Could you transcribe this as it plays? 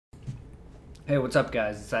Hey, what's up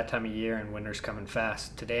guys? It's that time of year and winter's coming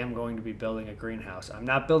fast. Today I'm going to be building a greenhouse. I'm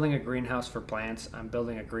not building a greenhouse for plants, I'm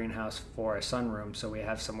building a greenhouse for a sunroom so we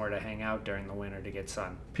have somewhere to hang out during the winter to get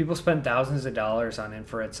sun. People spend thousands of dollars on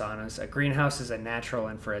infrared saunas. A greenhouse is a natural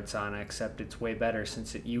infrared sauna, except it's way better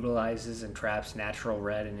since it utilizes and traps natural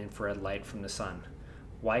red and infrared light from the sun.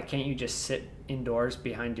 Why can't you just sit indoors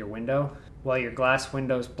behind your window? Well, your glass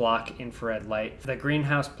windows block infrared light. The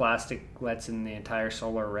greenhouse plastic lets in the entire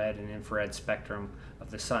solar red and infrared spectrum of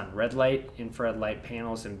the sun. Red light, infrared light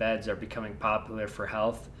panels, and beds are becoming popular for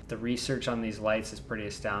health. The research on these lights is pretty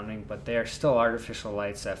astounding, but they are still artificial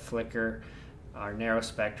lights that flicker, are narrow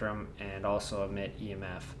spectrum, and also emit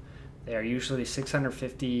EMF. They are usually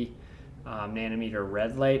 650 nanometer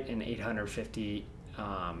red light and 850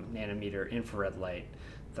 nanometer infrared light.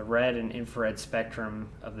 The red and infrared spectrum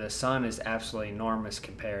of the sun is absolutely enormous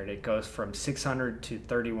compared. It goes from 600 to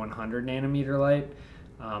 3100 nanometer light.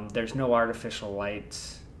 There's no artificial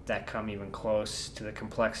lights that come even close to the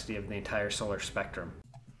complexity of the entire solar spectrum.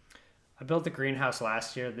 I built the greenhouse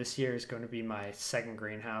last year. This year is going to be my second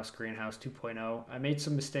greenhouse, Greenhouse 2.0. I made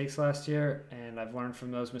some mistakes last year and I've learned from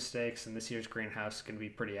those mistakes, and this year's greenhouse is going to be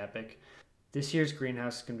pretty epic. This year's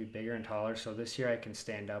greenhouse is going to be bigger and taller, so this year I can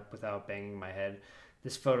stand up without banging my head.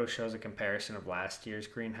 This photo shows a comparison of last year's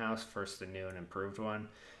greenhouse versus the new and improved one.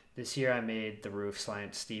 This year I made the roof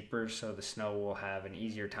slant steeper so the snow will have an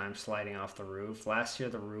easier time sliding off the roof. Last year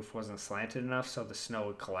the roof wasn't slanted enough so the snow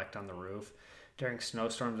would collect on the roof. During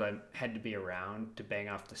snowstorms I had to be around to bang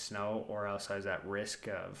off the snow, or else I was at risk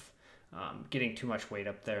of getting too much weight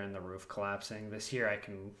up there and the roof collapsing. This year I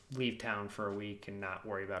can leave town for a week and not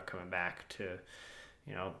worry about coming back to,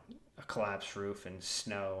 a collapsed roof and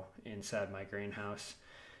snow inside my greenhouse.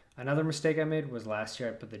 Another mistake I made was last year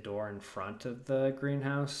I put the door in front of the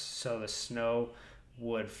greenhouse so the snow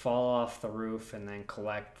would fall off the roof and then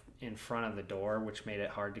collect in front of the door, which made it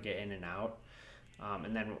hard to get in and out.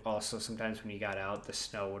 And then also sometimes when you got out, the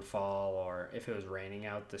snow would fall, or if it was raining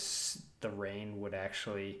out, the rain would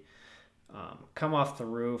actually come off the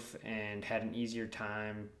roof and had an easier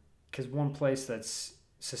time, because one place that's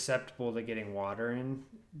susceptible to getting water in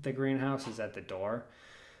the greenhouse is at the door.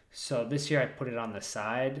 So this year I put it on the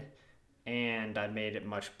side and I made it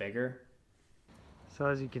much bigger. So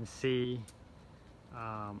as you can see,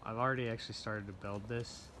 I've already actually started to build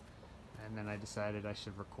this, and then I decided I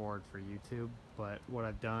should record for YouTube. But what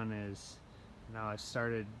I've done is now I've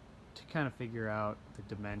started to kind of figure out the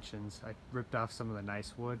dimensions. I ripped off some of the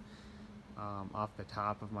nice wood off the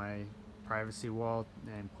top of my privacy wall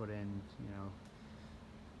and put in,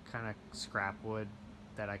 kind of scrap wood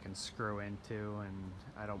that I can screw into, and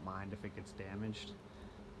I don't mind if it gets damaged.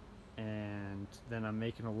 And then I'm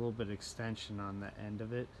making a little bit of extension on the end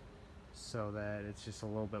of it so that it's just a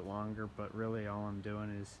little bit longer, but really all I'm doing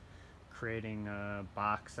is creating a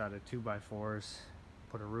box out of 2x4s,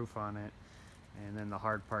 put a roof on it, and then the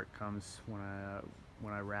hard part comes when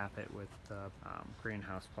I wrap it with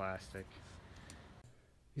greenhouse plastic.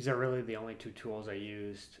 These are really the only two tools I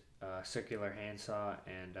used, circular handsaw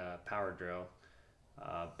and power drill.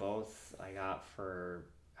 Both I got for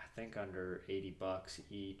I think under 80 bucks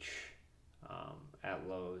each at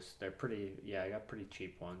Lowe's. They're pretty, I got pretty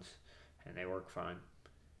cheap ones and they work fine.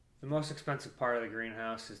 The most expensive part of the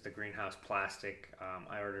greenhouse is the greenhouse plastic.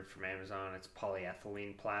 I ordered from Amazon. It's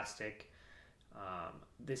polyethylene plastic.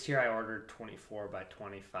 This year I ordered 24 by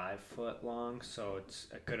 25 foot long, so it's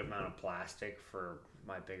a good amount of plastic for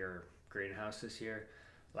my bigger greenhouse this year.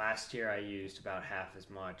 Last year I used about half as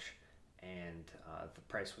much, and the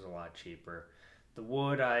price was a lot cheaper. The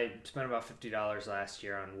wood, I spent about $50 last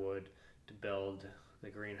year on wood to build the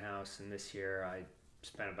greenhouse, and this year I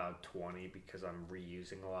spent about $20 because I'm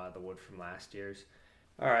reusing a lot of the wood from last year's.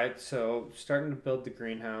 Alright, so starting to build the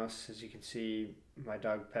greenhouse. As you can see, my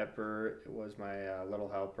dog Pepper was my little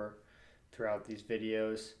helper throughout these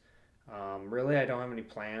videos. Really, I don't have any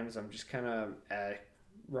plans. I'm just kind of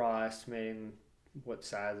raw estimating what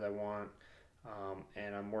size I want,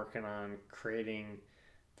 and I'm working on creating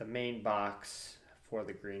the main box for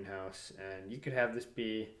the greenhouse. And you could have this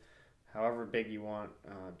be however big you want,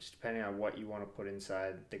 just depending on what you want to put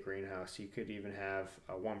inside the greenhouse. You could even have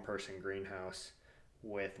a one-person greenhouse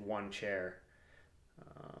with one chair.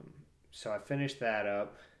 So I finished that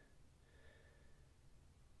up.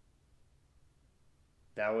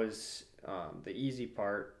 That was the easy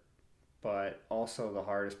part, but also the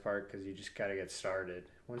hardest part, because you just got to get started.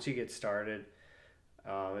 Once you get started,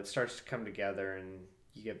 it starts to come together and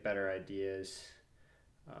you get better ideas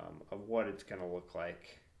of what it's going to look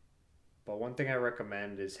like. But one thing I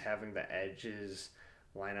recommend is having the edges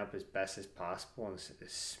line up as best as possible and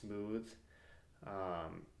as smooth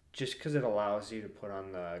just because it allows you to put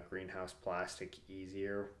on the greenhouse plastic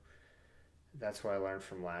easier. That's what I learned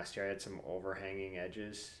from last year. I had some overhanging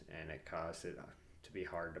edges and it caused it to be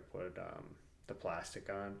hard to put the plastic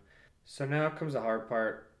on. So now comes the hard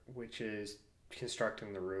part, which is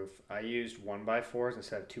constructing the roof. I used 1x4s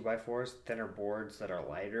instead of 2x4s, thinner boards that are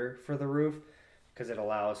lighter for the roof because it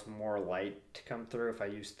allows more light to come through. If I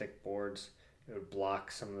use thick boards, it would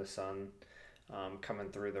block some of the sun coming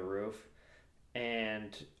through the roof.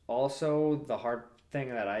 And also the hard thing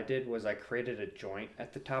that I did was I created a joint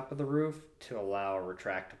at the top of the roof to allow a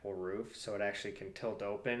retractable roof so it actually can tilt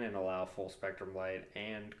open and allow full spectrum light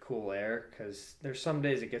and cool air, because there's some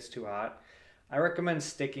days it gets too hot. I recommend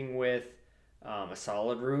sticking with a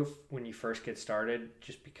solid roof when you first get started,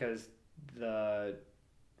 just because the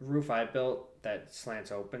roof I built that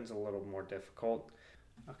slants open is a little more difficult.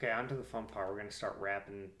 Okay, on to the fun part. We're going to start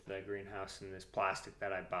wrapping the greenhouse in this plastic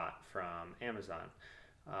that I bought from Amazon.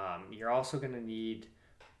 You're also going to need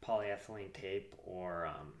polyethylene tape,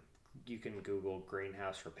 or you can Google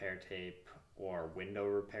greenhouse repair tape or window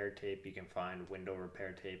repair tape. You can find window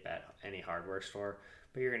repair tape at any hardware store,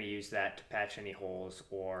 but you're going to use that to patch any holes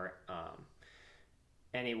or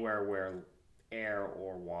anywhere where air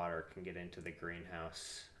or water can get into the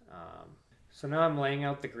greenhouse. So now I'm laying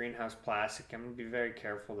out the greenhouse plastic. I'm going to be very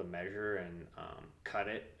careful to measure and cut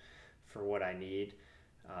it for what I need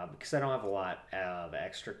because I don't have a lot of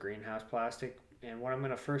extra greenhouse plastic. And what I'm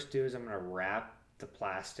going to first do is I'm going to wrap the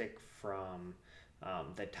plastic from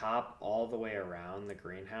the top all the way around the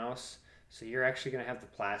greenhouse. So you're actually going to have the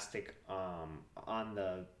plastic on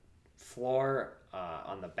the floor,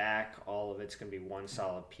 on the back. All of it's going to be one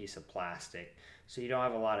solid piece of plastic. So you don't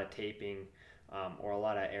have a lot of taping or a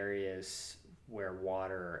lot of areas where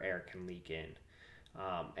water or air can leak in.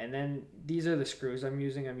 And then these are the screws I'm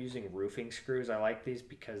using. I'm using roofing screws. I like these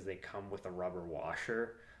because they come with a rubber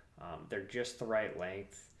washer. They're just the right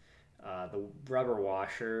length. The rubber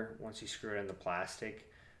washer, once you screw it in the plastic,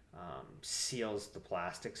 seals the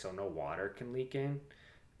plastic so no water can leak in.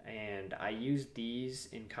 And I use these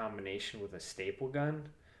in combination with a staple gun.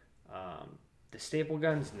 The staple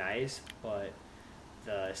gun's nice, but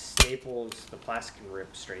the staples, the plastic can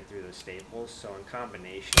rip straight through the staples, so in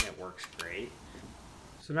combination it works great.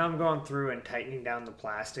 So now I'm going through and tightening down the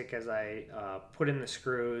plastic as I put in the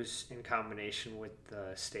screws in combination with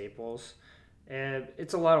the staples. And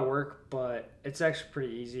it's a lot of work, but it's actually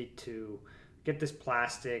pretty easy to get this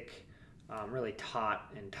plastic really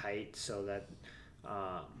taut and tight so that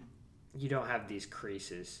you don't have these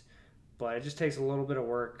creases. But it just takes a little bit of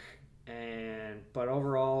work, but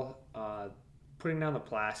overall putting down the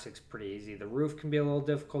plastic's pretty easy. The roof can be a little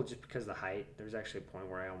difficult just because of the height. There's actually a point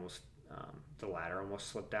where I almost the ladder almost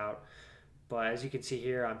slipped out. But as you can see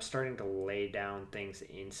here, I'm starting to lay down things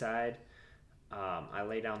inside. I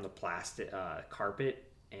lay down the plastic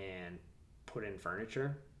carpet and put in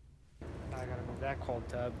furniture. Now I gotta move that cold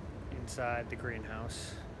tub inside the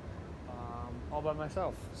greenhouse all by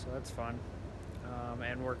myself, so that's fun.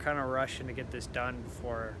 And we're kind of rushing to get this done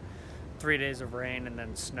before 3 days of rain and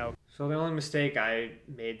then snow. So the only mistake I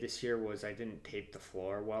made this year was I didn't tape the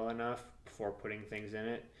floor well enough before putting things in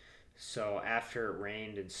it. So after it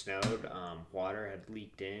rained and snowed, water had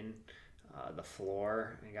leaked in the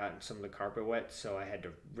floor and gotten some of the carpet wet, so I had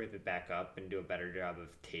to rip it back up and do a better job of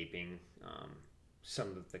taping some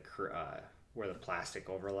of the where the plastic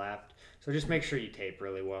overlapped. So just make sure you tape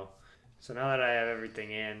really well. So now that I have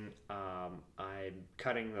everything in, I'm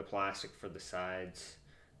cutting the plastic for the sides,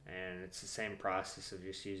 and it's the same process of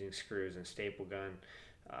just using screws and staple gun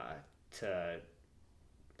to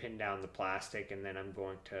pin down the plastic, and then I'm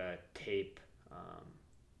going to tape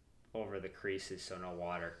over the creases so no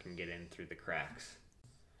water can get in through the cracks.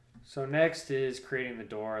 So next is creating the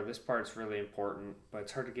door. This part's really important, but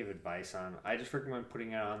it's hard to give advice on. I just recommend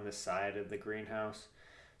putting it on the side of the greenhouse,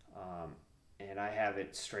 and I have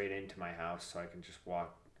it straight into my house so I can just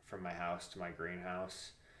walk from my house to my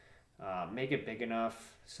greenhouse. Make it big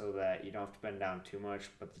enough so that you don't have to bend down too much,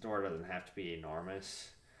 but the door doesn't have to be enormous.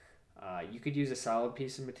 You could use a solid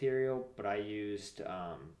piece of material, but I used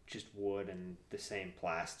just wood and the same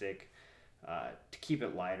plastic to keep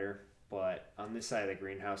it lighter. But on this side of the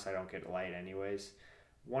greenhouse, I don't get light anyways.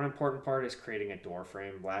 One important part is creating a door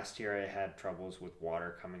frame. Last year I had troubles with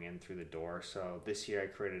water coming in through the door, so this year I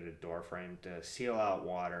created a door frame to seal out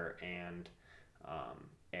water and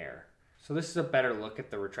air. So this is a better look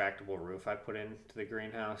at the retractable roof I put into the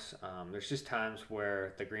greenhouse. There's just times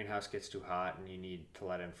where the greenhouse gets too hot and you need to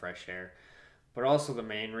let in fresh air. But also the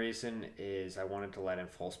main reason is I wanted to let in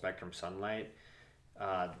full spectrum sunlight.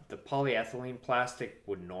 The polyethylene plastic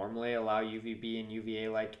would normally allow UVB and UVA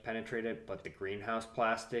light to penetrate it, but the greenhouse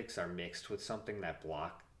plastics are mixed with something that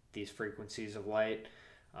block these frequencies of light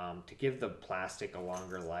to give the plastic a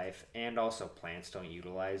longer life, and also plants don't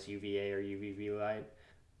utilize UVA or UVB light.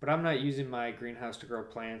 But I'm not using my greenhouse to grow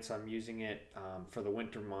plants. I'm using it for the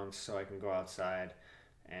winter months so I can go outside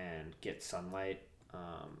and get sunlight.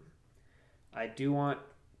 I do want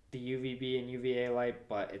the UVB and UVA light,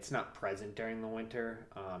 but it's not present during the winter.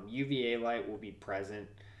 UVA light will be present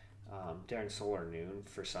during solar noon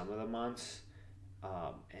for some of the months,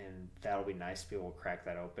 and that'll be nice to be able to crack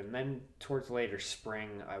that open. Then towards later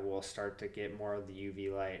spring, I will start to get more of the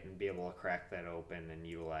UV light and be able to crack that open and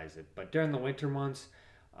utilize it. But during the winter months,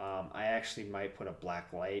 I actually might put a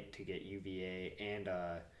black light to get UVA and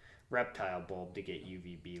a reptile bulb to get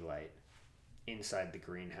UVB light inside the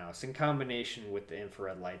greenhouse in combination with the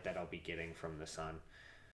infrared light that I'll be getting from the sun.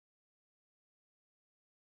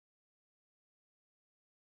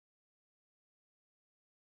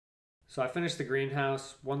 So I finished the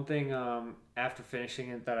greenhouse. One thing after finishing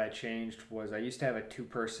it that I changed was I used to have a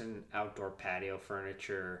 2-person outdoor patio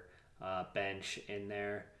furniture bench in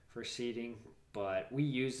there for seating, but we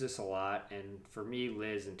use this a lot, and for me,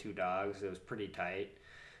 Liz, and 2 dogs, it was pretty tight.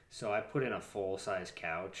 So I put in a full-size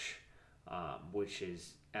couch, which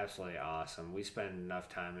is absolutely awesome. We spend enough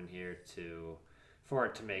time in here for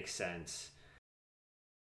it to make sense.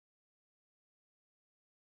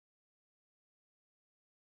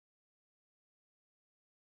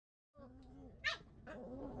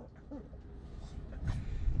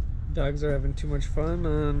 Dogs are having too much fun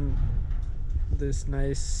on this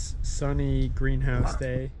nice sunny greenhouse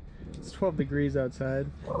day. It's 12 degrees outside,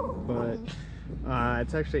 but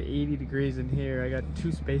it's actually 80 degrees in here. I got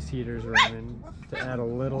 2 space heaters running to add a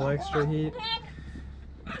little extra heat,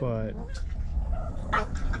 but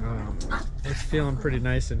it's feeling pretty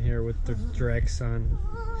nice in here with the direct sun.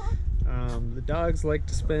 The dogs like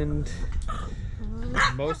to spend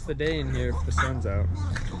most of the day in here if the sun's out.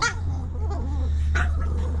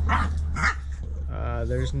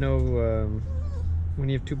 There's no when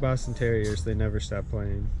you have 2 Boston Terriers, they never stop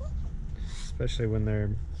playing, especially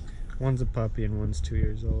when one's a puppy and one's 2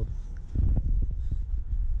 years old.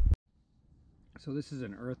 So this is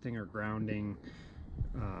an earthing or grounding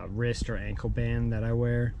wrist or ankle band that I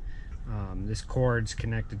wear. This cord's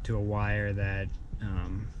connected to a wire that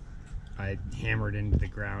I hammered into the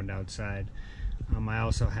ground outside. I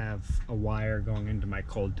also have a wire going into my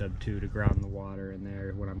cold tub too to ground the water in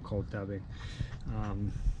there when I'm cold tubbing.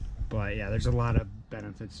 But yeah, there's a lot of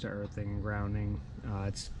benefits to earthing and grounding.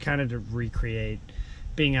 It's kind of to recreate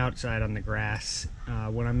being outside on the grass.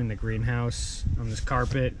 When I'm in the greenhouse on this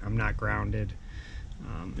carpet, I'm not grounded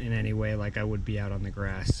in any way like I would be out on the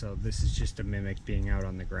grass. So this is just to mimic being out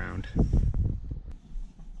on the ground.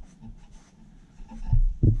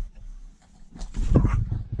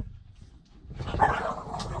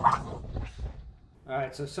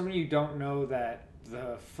 Alright, so some of you don't know that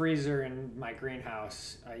the freezer in my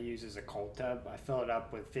greenhouse I use as a cold tub. I fill it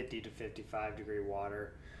up with 50 to 55 degree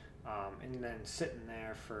water and then sitting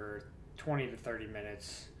there for 20 to 30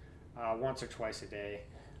 minutes once or twice a day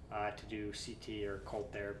to do CT or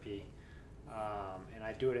cold therapy. And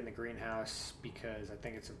I do it in the greenhouse because I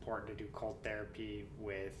think it's important to do cold therapy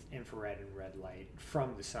with infrared and red light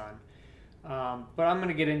from the sun. But I'm going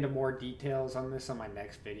to get into more details on this on my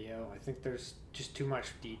next video. I think there's just too much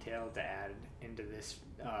detail to add into this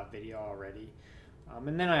video already.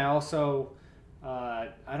 And then I also, I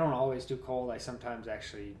don't always do cold. I sometimes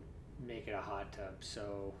actually make it a hot tub.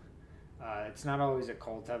 So it's not always a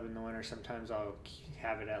cold tub in the winter. Sometimes I'll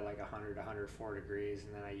have it at like 100, 104 degrees,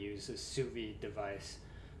 and then I use this sous vide device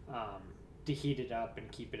to heat it up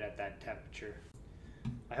and keep it at that temperature.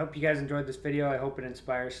 I hope you guys enjoyed this video. I hope it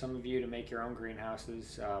inspires some of you to make your own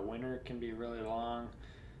greenhouses. Winter can be really long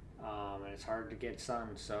and it's hard to get sun,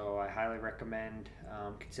 so I highly recommend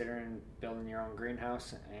considering building your own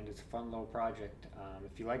greenhouse, and it's a fun little project.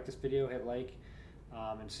 If you like this video, hit like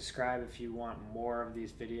and subscribe if you want more of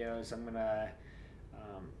these videos. I'm gonna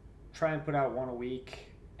try and put out one a week,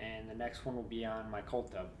 and the next one will be on my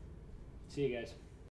cold tub. See you guys.